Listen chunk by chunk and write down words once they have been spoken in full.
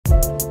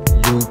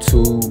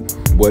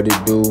YouTube, what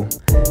it do?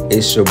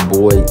 It's your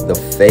boy, The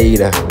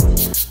Fader,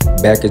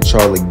 back at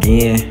y'all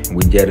again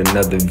with yet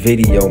another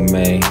video,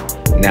 man.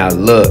 Now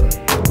look,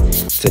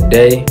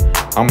 today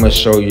I'm gonna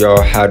show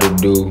y'all how to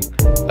do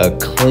a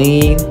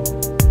clean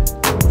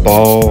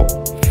ball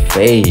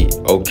fade.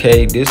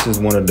 Okay, this is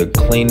one of the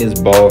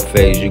cleanest ball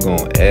fades you're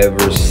gonna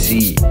ever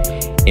see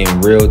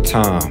in real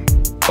time.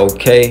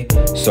 Okay,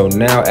 so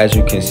now as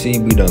you can see,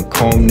 we done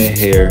combed the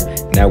hair.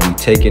 Now we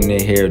taking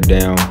the hair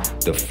down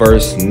the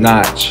first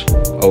notch,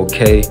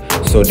 okay,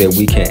 so that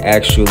we can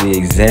actually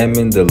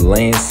examine the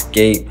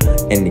landscape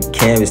and the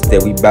canvas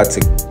that we about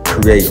to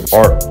create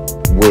art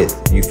with.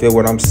 You feel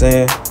what I'm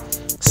saying?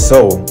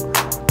 So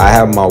I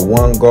have my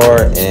one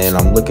guard and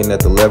I'm looking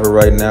at the lever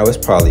right now. It's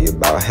probably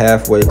about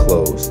halfway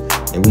closed,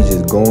 and we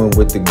just going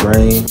with the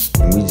grain,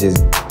 and we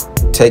just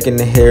taking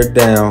the hair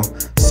down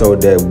so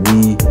that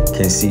we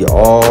can see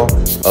all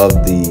of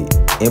the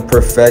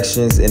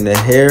imperfections in the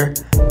hair,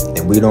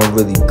 and we don't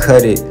really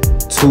cut it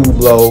too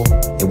low,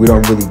 and we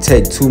don't really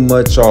take too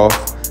much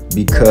off,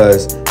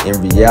 because in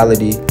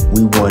reality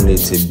we want it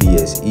to be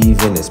as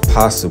even as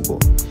possible.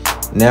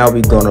 Now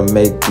we're gonna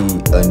make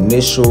the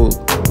initial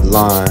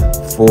line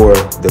for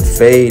the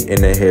fade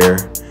in the hair,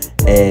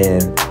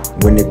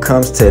 and when it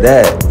comes to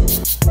that,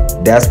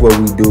 that's what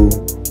we do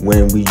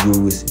when we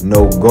use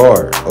no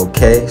guard.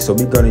 Okay, so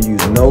we're gonna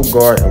use no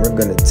guard, and we're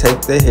gonna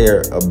take the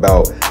hair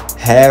about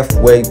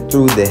halfway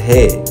through the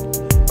head,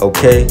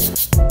 okay,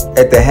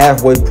 at the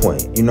halfway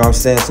point, you know what I'm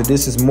saying? So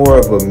this is more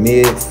of a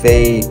mid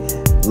fade.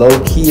 Low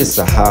key it's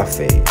a high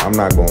fade, I'm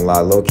not gonna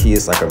lie. Low key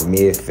it's like a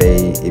mid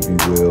fade, if you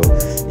will.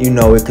 You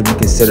know, it could be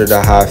considered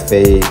a high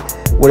fade,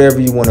 whatever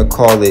you want to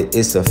call it.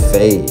 It's a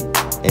fade,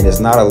 and it's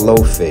not a low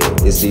fade.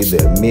 It's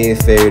either a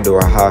mid fade or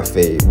a high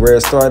fade. Where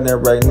it's starting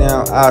at right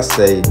now, I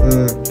say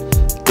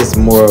it's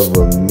more of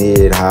a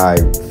mid-high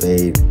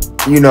fade.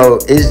 You know,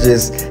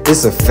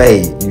 it's a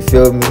fade, you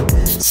feel me?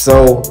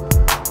 So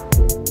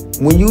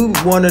when you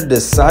want to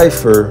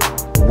decipher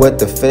what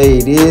the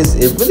fade is,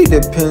 it really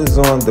depends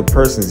on the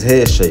person's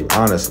head shape,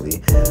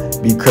 honestly,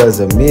 because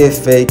a mid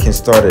fade can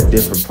start at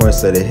different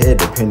points of the head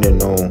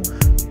depending on,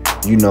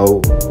 you know,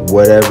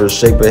 whatever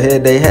shape of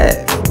head they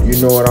have. You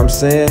know what I'm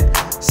saying?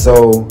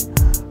 So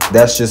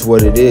that's just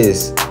what it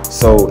is.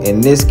 So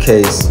in this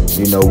case,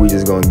 you know, we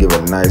just gonna give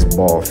a nice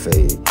ball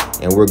fade,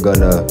 and we're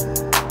gonna,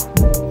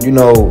 you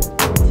know,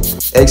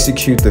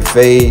 execute the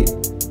fade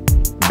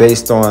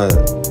based on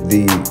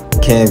the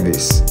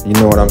canvas. You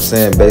know what I'm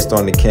saying? Based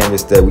on the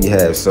canvas that we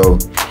have. So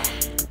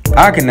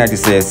I can actually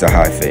say it's a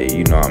high fade,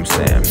 you know what I'm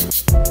saying?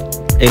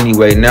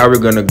 Anyway, now we're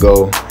gonna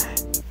go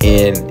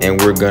in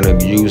and we're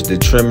gonna use the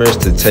trimmers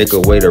to take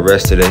away the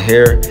rest of the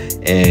hair,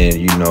 and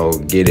you know,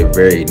 get it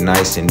very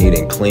nice and neat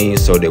and clean,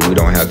 so that we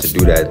don't have to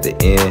do that at the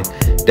end.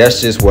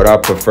 That's just what I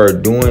prefer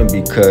doing,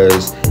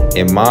 because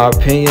in my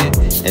opinion,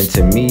 and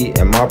to me,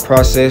 in my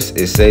process,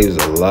 it saves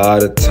a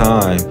lot of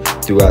time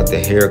throughout the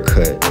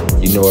haircut.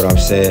 You know what I'm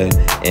saying?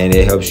 And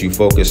it helps you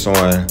focus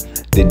on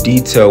the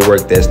detail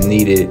work that's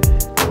needed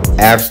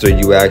after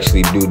you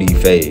actually do the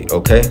fade.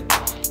 Okay,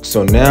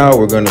 so now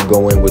we're gonna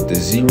go in with the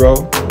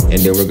 0, and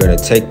then we're gonna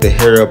take the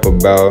hair up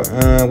about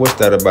what's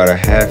that, about a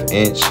 ½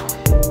 inch,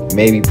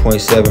 maybe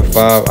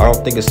 0.75. I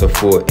don't think it's a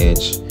full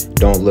inch.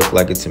 Don't look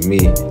like it to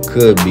me.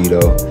 Could be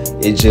though.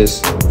 It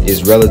just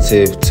is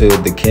relative to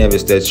the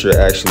canvas that you're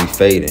actually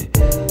fading.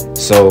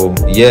 So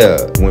yeah,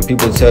 when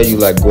people tell you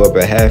like go up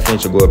a ½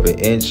 inch or go up an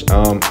inch,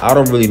 I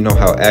don't really know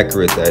how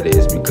accurate that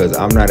is, because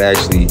I'm not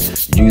actually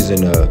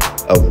using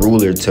a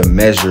ruler to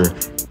measure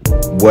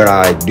what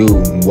I do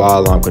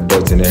while I'm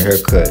conducting a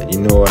haircut. You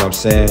know what I'm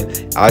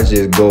saying? I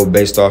just go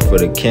based off of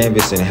the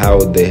canvas and how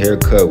the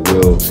haircut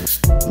will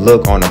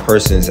look on a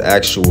person's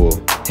actual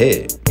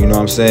head. You know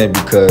what I'm saying?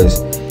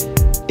 Because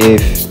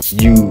if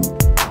you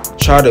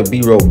try to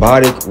be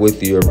robotic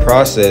with your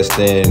process,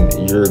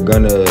 then you're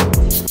gonna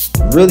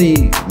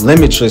really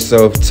limit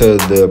yourself to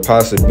the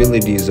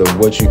possibilities of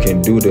what you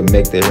can do to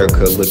make the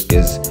haircut look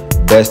as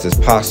best as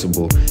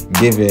possible,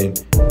 given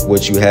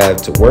what you have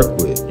to work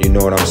with. You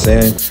know what I'm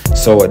saying?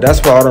 So that's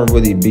why I don't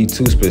really be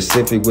too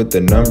specific with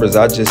the numbers.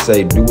 I just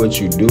say do what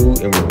you do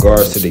in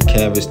regards to the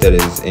canvas that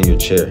is in your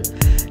chair.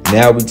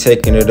 Now we're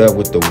taking it up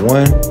with the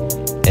 1,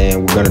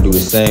 and we're gonna do the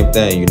same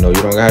thing. You know,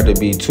 you don't have to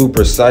be too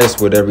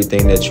precise with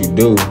everything that you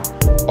do.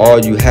 All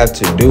you have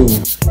to do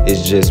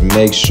is just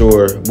make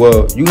sure,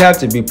 well, you have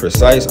to be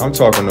precise. I'm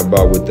talking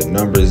about with the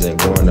numbers and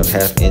going up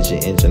 ½ inch,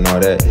 an inch and all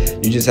that.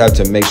 You just have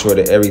to make sure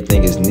that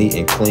everything is neat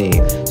and clean.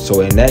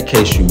 So in that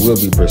case, you will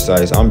be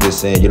precise. I'm just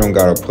saying you don't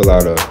gotta pull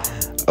out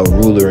a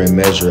ruler and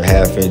measure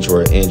 ½ inch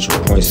or an inch or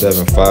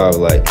 0.75.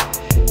 Like,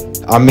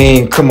 I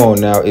mean, come on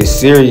now, it's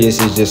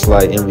serious. It's just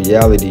like, in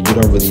reality, you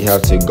don't really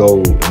have to go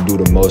and do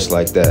the most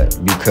like that,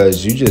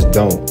 because you just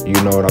don't. You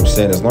know what I'm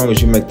saying? As long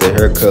as you make the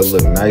haircut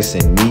look nice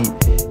and neat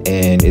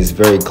and it's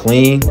very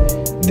clean,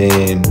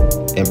 then,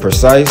 and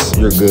precise,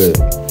 you're good.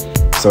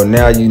 So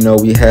now, you know,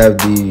 we have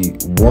the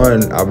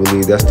 1, I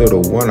believe, that's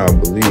still the 1, I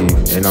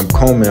believe, and I'm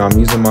combing, I'm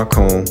using my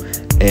comb,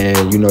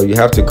 And you know, you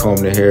have to comb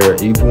the hair.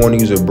 If you want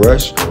to use a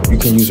brush, you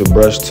can use a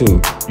brush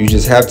too. You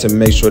just have to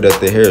make sure that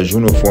the hair is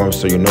uniform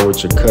so you know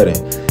what you're cutting.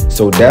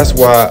 So that's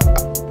why,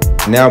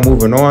 now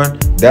moving on,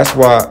 that's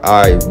why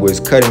I was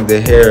cutting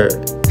the hair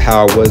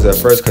how it was at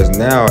first, because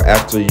now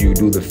after you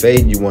do the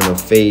fade, you want to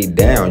fade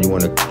down. You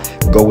want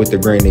to go with the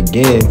grain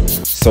again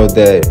so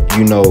that,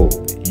 you know,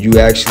 you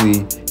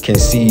actually can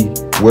see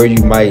where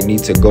you might need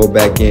to go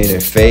back in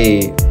and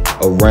fade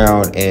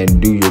around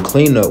and do your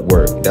cleanup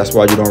work. That's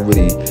why you don't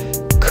really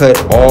cut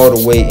all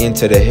the way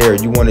into the hair.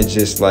 You want to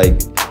just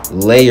like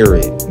layer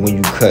it when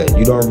you cut.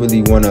 You don't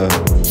really want to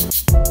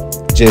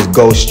just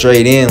go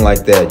straight in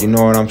like that. You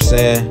know what I'm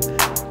saying?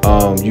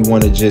 You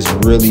want to just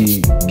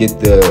really get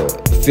the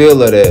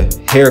feel of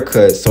the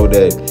haircut so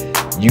that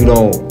you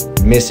don't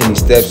miss any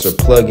steps or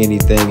plug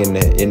anything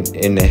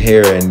in the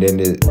hair, and then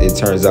it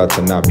turns out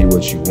to not be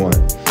what you want.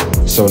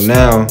 So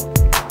now,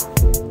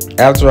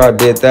 after I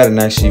did that and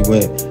actually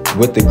went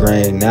with the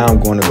grain, now I'm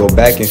going to go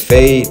back and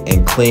fade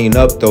and clean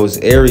up those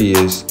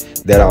areas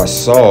that I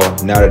saw.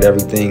 Now that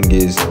everything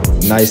is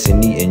nice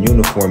and neat and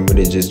uniform,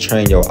 it'll just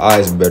train your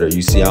eyes better.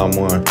 You see, I'm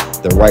on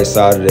the right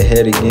side of the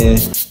head again,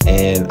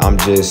 and I'm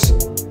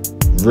just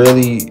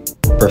really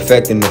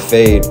perfecting the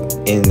fade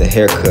in the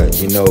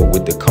haircut, you know,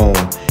 with the comb.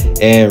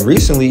 And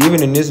recently,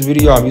 even in this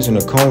video, I'm using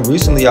a comb.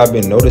 Recently, I've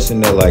been noticing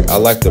that like I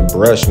like the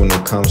brush when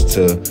it comes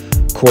to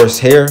coarse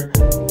hair.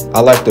 I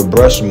like the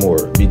brush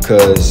more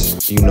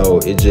because, you know,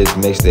 it just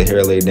makes the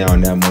hair lay down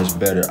that much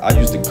better. I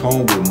use the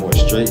comb with more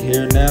straight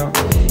hair now,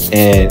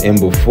 and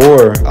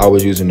before I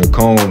was using the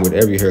comb with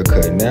every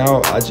haircut.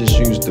 Now I just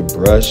use the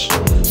brush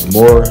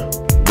more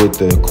with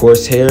the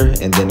coarse hair,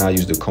 and then I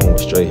use the comb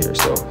with straight hair.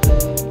 So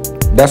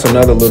that's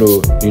another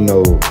little, you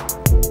know,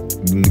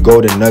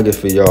 golden nugget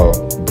for y'all.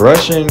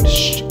 Brushing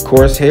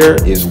coarse hair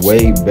is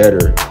way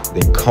better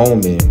than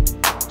combing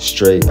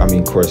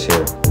coarse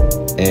hair,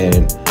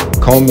 and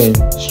combing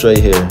straight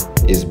hair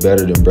is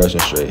better than brushing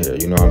straight hair.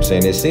 You know what I'm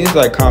saying? It seems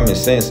like common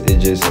sense. It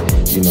just,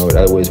 you know,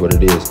 that is what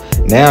it is.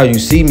 Now you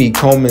see me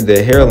combing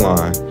the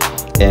hairline,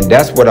 and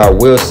that's what I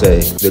will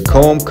say. The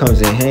comb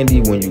comes in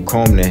handy when you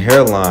comb the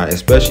hairline,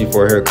 especially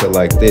for a haircut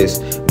like this,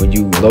 when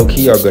you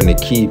low-key are going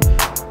to keep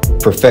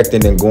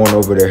perfecting and going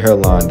over the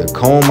hairline. The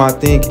comb, I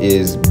think,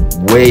 is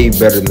way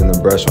better than the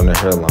brush on the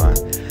hairline.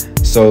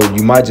 So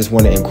you might just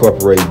want to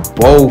incorporate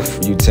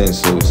both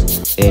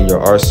utensils in your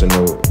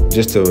arsenal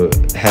just to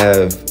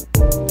have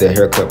the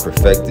haircut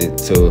perfected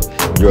to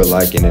your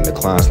liking and the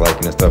client's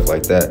liking and stuff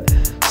like that.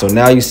 So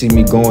now you see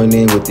me going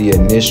in with the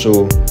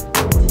initial,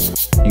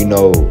 you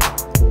know,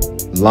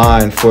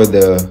 line for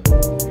the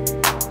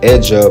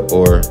edge up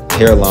or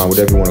hairline,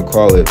 whatever you want to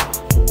call it.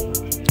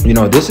 You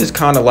know, this is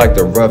kind of like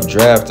the rough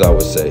draft, I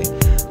would say,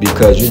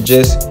 because you're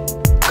just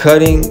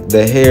cutting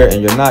the hair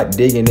and you're not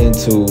digging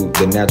into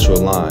the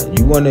natural line.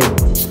 You want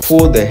to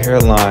pull the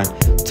hairline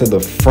to the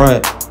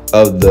front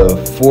of the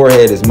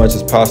forehead as much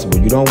as possible.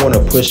 You don't want to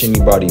push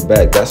anybody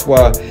back. That's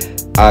why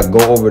I go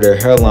over their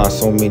hairline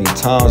so many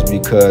times,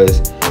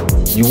 because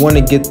you want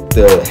to get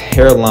the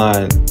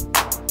hairline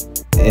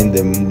in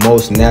the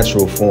most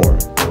natural form.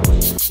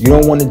 You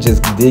don't want to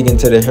just dig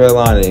into the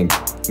hairline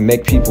and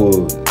make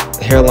people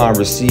hairline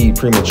recede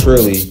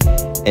prematurely,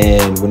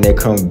 and when they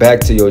come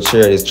back to your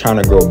chair, it's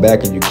trying to grow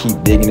back and you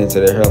keep digging into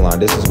the hairline.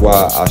 This is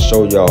why I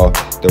show y'all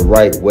the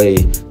right way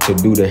to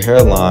do the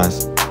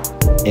hairlines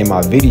in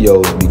my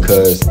videos,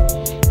 because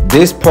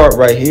this part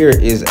right here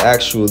is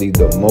actually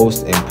the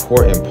most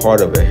important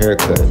part of a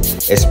haircut,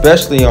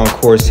 especially on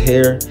coarse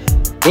hair,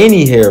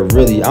 any hair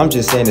really. I'm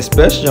just saying,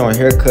 especially on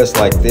haircuts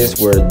like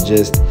this, where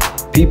just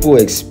people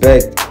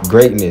expect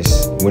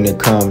greatness when it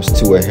comes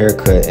to a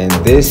haircut, and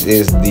this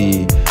is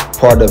the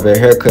part of a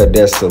haircut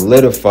that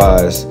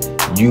solidifies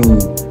you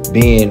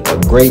being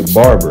a great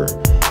barber,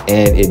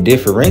 and it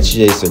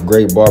differentiates a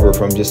great barber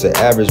from just an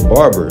average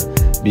barber,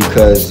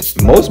 because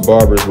most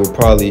barbers will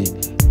probably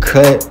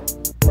cut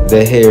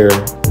the hair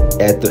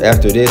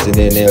after this, and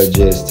then they'll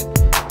just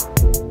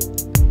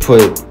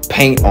put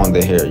paint on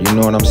the hair, you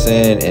know what I'm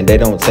saying, and they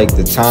don't take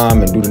the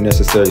time and do the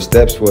necessary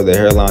steps for the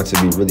hairline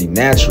to be really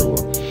natural.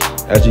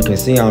 As you can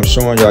see, I'm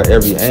showing y'all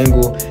every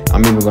angle.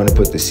 I'm even going to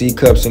put the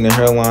C-cups in the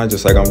hairline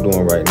just like I'm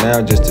doing right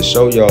now, just to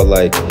show y'all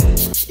like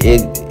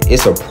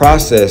it's a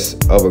process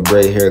of a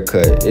great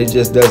haircut. It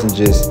just doesn't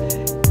just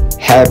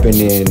happen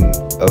in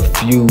a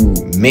few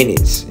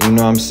minutes, you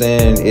know what I'm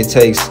saying? It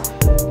takes,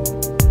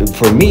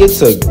 for me, it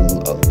took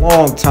a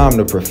long time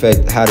to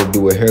perfect how to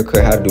do a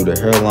haircut, how to do the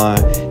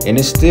hairline, and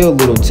it's still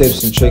little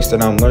tips and tricks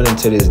that I'm learning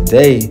to this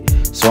day.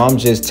 So I'm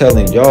just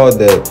telling y'all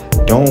that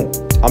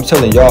I'm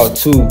telling y'all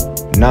to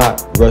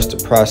not rush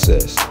the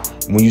process.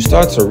 When you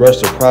start to rush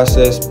the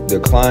process, the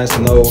clients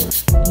know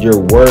your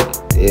work,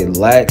 it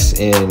lacks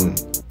in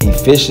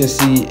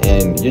efficiency,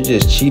 and you're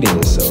just cheating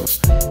yourself.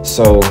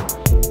 So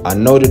I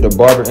know that the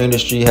barber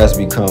industry has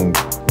become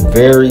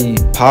very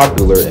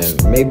popular,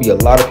 and maybe a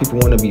lot of people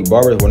want to be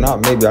barbers. Well,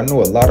 not maybe, I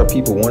know a lot of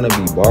people want to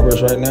be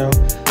barbers right now.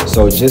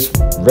 So just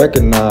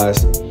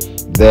recognize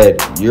that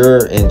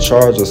you're in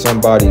charge of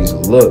somebody's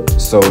look.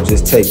 So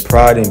just take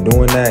pride in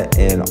doing that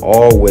and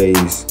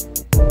always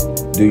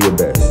do your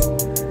best.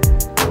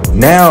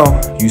 Now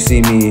you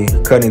see me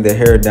cutting the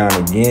hair down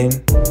again,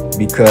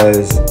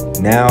 because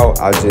now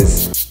I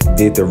just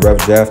did the rough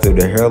draft of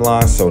the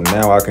hairline, so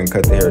now I can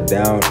cut the hair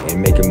down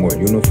and make it more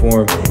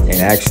uniform and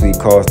actually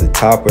cause the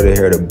top of the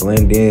hair to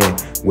blend in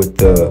with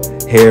the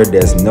hair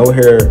that's no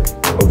hair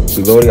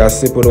below the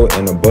occipital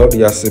and above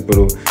the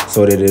occipital,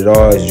 so that it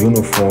all is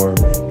uniform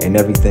and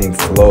everything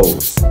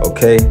flows.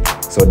 Okay,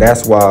 so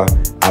that's why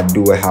I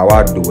do it how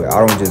I do it.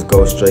 I don't just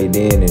go straight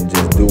in and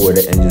just do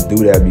it and just do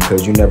that,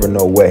 because you never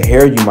know what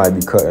hair you might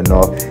be cutting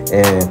off,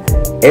 and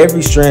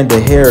every strand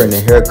of hair in the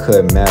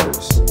haircut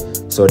matters.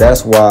 So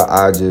that's why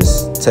I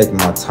just take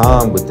my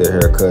time with the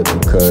haircut,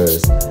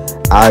 because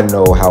I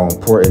know how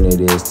important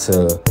it is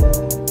to,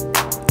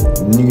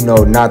 you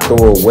know, not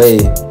throw away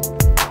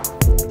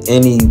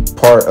any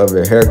part of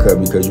a haircut,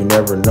 because you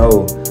never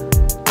know,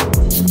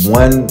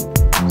 one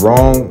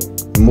wrong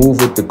move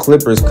with the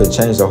clippers could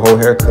change the whole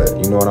haircut.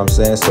 You know what I'm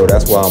saying? So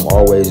that's why I'm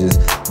always just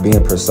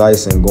being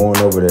precise and going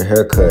over the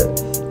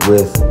haircut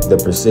with the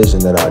precision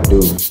that I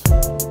do.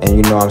 And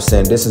you know what I'm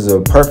saying, this is a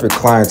perfect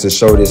client to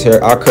show this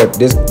hair. I cut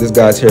this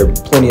guy's hair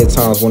plenty of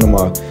times. One of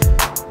my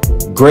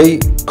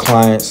great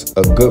clients,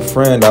 a good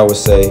friend, I would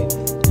say.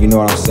 You know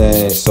what I'm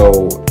saying?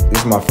 So this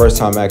is my first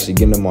time actually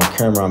getting him on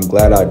camera. I'm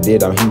glad I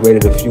did. He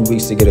waited a few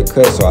weeks to get a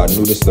cut, so I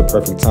knew this is the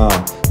perfect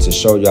time to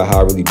show y'all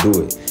how I really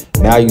do it.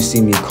 Now you see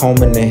me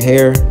combing the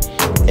hair,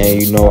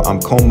 and you know I'm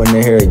combing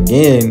the hair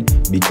again,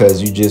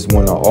 because you just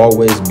want to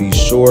always be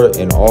sure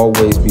and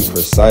always be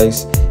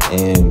precise,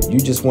 and you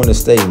just want to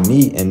stay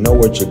neat and know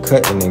what you're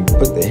cutting and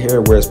put the hair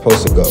where it's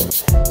supposed to go.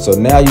 So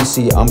now you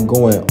see I'm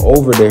going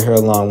over the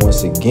hairline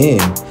once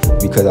again,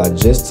 because I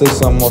just took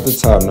something off the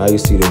top. Now you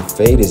see the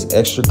fade is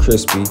extra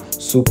crispy,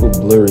 super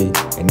blurry,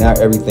 and now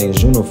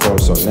everything's uniform.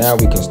 So now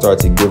we can start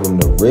to give them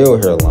the real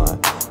hairline.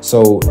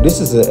 So this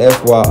is a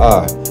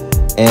FYI,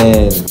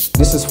 and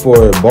this is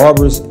for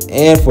barbers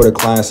and for the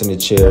clients in the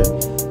chair,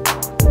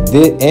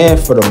 and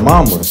for the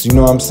mamas. You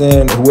know what I'm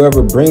saying?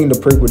 Whoever bring the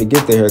people to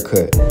get the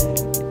haircut.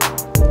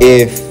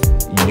 If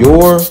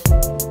your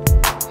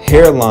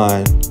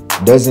hairline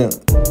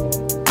doesn't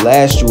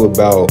last you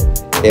about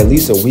at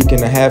least a week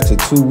and a half to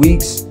 2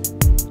 weeks,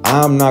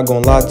 I'm not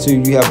gonna lie to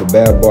you, you have a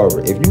bad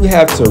barber. If you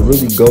have to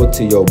really go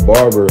to your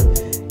barber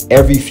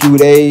every few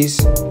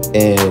days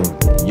and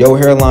your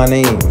hairline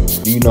ain't,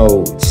 you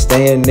know,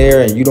 staying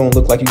there, and you don't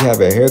look like you have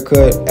a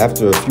haircut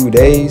after a few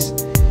days,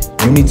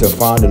 you need to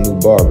find a new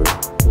barber.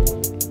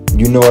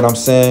 You know what I'm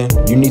saying?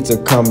 You need to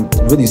come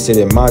really sit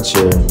in my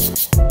chair.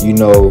 You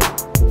know,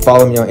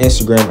 follow me on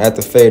Instagram at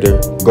The Fader.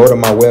 Go to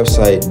my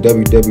website,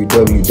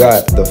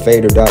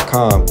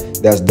 www.thefader.com.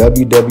 That's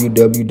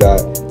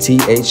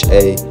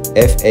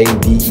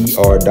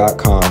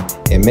www.thefader.com,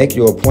 and make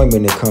your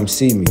appointment and come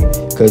see me.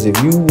 Because if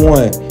you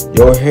want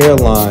your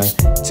hairline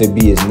to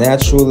be as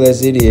natural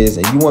as it is,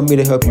 and you want me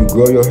to help you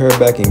grow your hair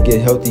back and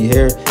get healthy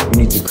hair, you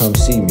need to come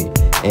see me.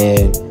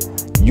 And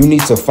you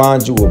need to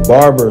find you a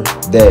barber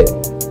that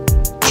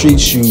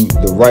treats you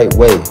the right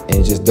way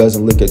and just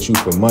doesn't look at you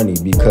for money,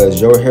 because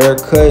your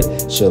haircut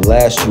should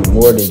last you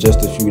more than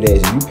just a few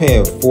days. If you're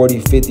paying 40,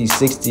 50,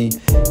 60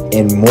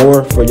 and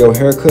more for your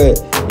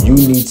haircut, you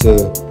need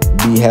to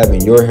be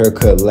having your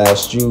haircut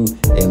last you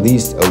at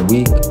least a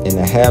week and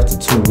a half to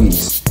 2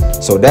 weeks.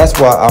 So that's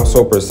why I'm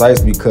so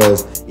precise,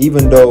 because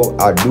even though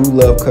I do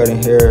love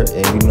cutting hair,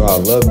 and you know I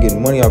love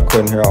getting money off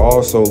cutting hair, I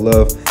also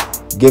love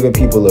giving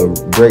people a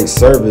great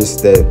service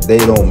that they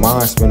don't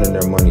mind spending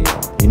their money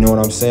on. You know what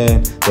I'm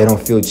saying? They don't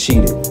feel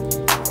cheated.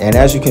 And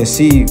as you can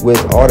see with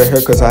all the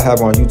haircuts I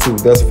have on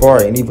YouTube thus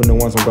far, and even the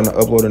ones I'm going to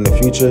upload in the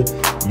future,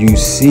 you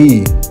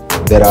see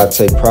that I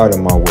take pride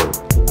in my work.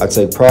 I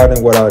take pride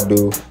in what I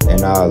do,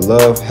 and I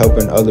love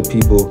helping other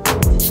people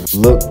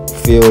look,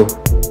 feel,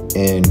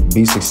 and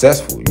be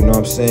successful. You know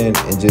what I'm saying?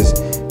 And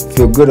just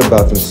feel good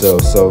about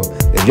themselves. So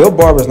if your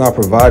barber's not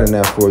providing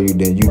that for you,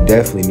 then you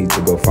definitely need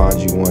to go find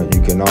you one.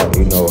 You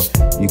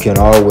can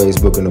always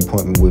book an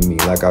appointment with me.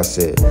 Like I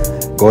said,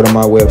 go to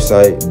my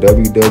website,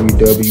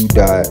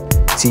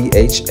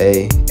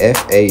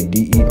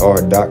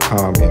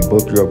 www.thefader.com, and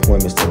book your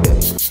appointments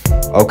today.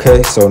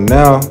 Okay, so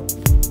now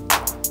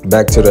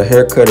back to the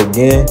haircut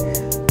again.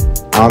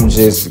 I'm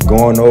just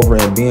going over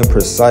and being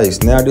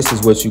precise. Now this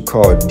is what you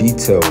call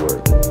detail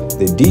work.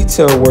 The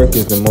detail work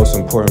is the most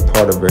important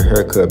part of a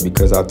haircut,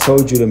 because I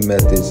told you the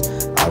methods.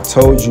 I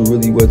told you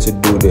really what to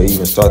do to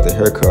even start the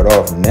haircut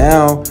off.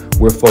 Now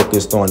we're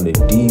focused on the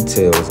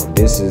details, and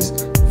this is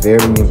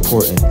very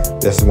important.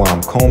 That's why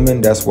I'm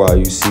combing. That's why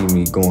you see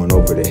me going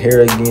over the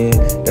hair again.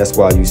 That's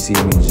why you see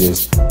me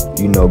just,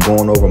 you know,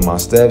 going over my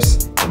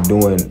steps and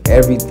doing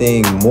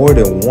everything more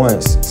than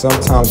once,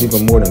 sometimes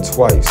even more than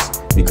twice,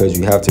 because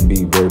you have to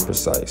be very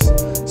precise.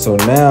 So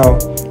now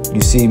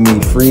you see me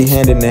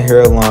freehanding the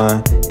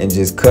hairline and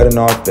just cutting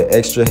off the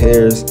extra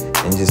hairs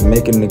and just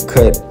making the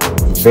cut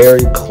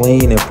very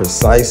clean and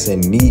precise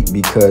and neat,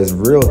 because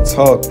real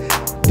talk,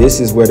 this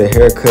is where the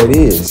haircut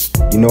is.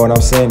 You know what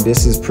I'm saying?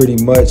 This is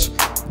pretty much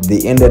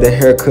the end of the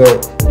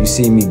haircut. You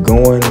see me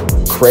going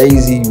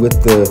crazy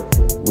with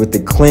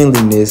the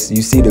cleanliness.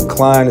 You see the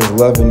client is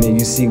loving it. You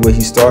see where he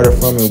started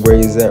from and where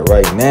he's at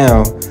right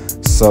now.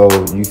 So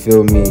you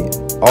feel me?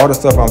 All the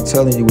stuff I'm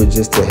telling you is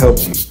just to help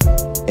you.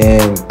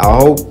 And I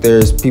hope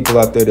there's people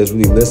out there that's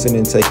really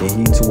listening, taking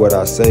heed to what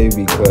I say,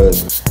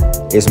 because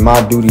it's my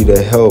duty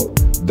to help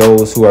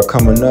those who are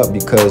coming up.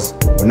 Because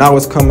when I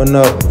was coming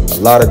up, a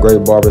lot of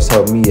great barbers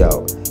helped me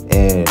out.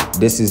 And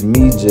this is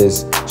me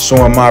just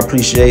showing my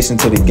appreciation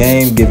to the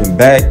game, giving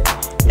back,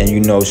 and,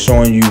 you know,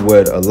 showing you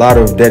what a lot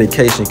of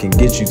dedication can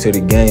get you to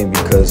the game.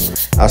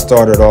 Because I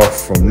started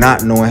off from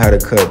not knowing how to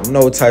cut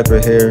no type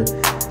of hair.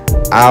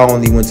 I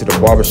only went to the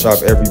barbershop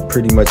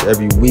pretty much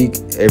every week,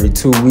 every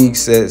 2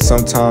 weeks.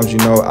 Sometimes, you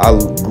know, I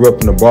grew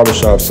up in the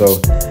barbershop, so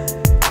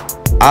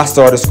I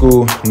started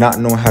school not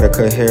knowing how to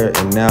cut hair,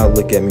 and now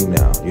look at me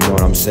now. You know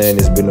what I'm saying?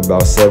 It's been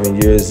about 7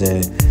 years,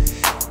 and,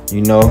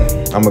 you know,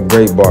 I'm a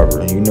great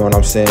barber. You know what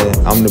I'm saying?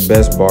 I'm the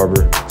best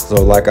barber.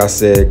 So like I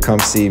said, come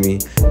see me,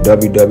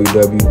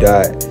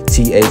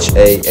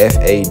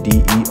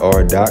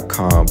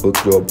 www.thafader.com. Book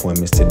your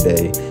appointments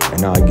today,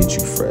 and I'll get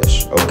you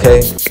fresh,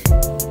 okay?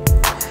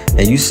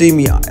 And you see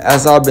me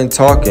as I've been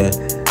talking,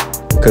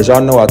 because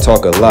y'all know I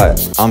talk a lot,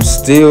 I'm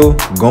still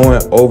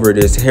going over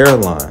this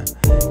hairline.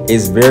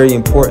 It's very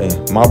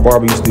important. My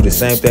barber used to do the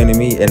same thing to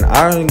me, and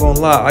I ain't gonna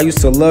lie, I used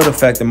to love the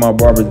fact that my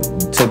barber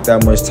took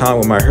that much time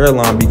with my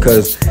hairline,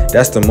 because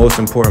that's the most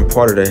important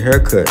part of the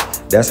haircut.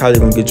 That's how you're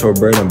gonna get your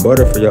bread and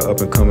butter for your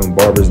up and coming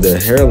barbers, the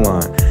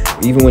hairline.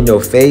 Even when your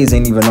fades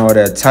ain't even all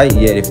that tight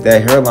yet, if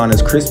that hairline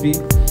is crispy,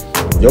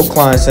 your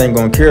clients ain't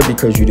gonna care,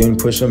 because you didn't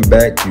push them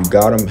back. You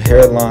got them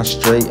hairline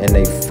straight and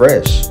they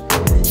fresh.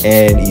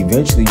 And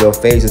eventually your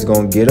face is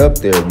gonna get up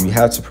there. You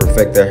have to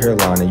perfect that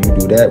hairline, and you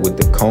do that with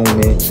the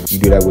combing, you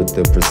do that with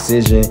the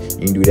precision,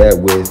 you do that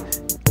with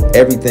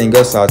everything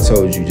else I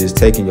told you, just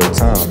taking your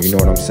time. You know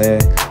what I'm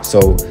saying?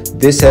 So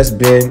this has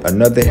been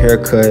another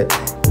haircut,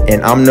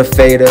 and I'm the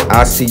Fader.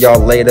 I'll see y'all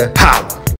later. Holla!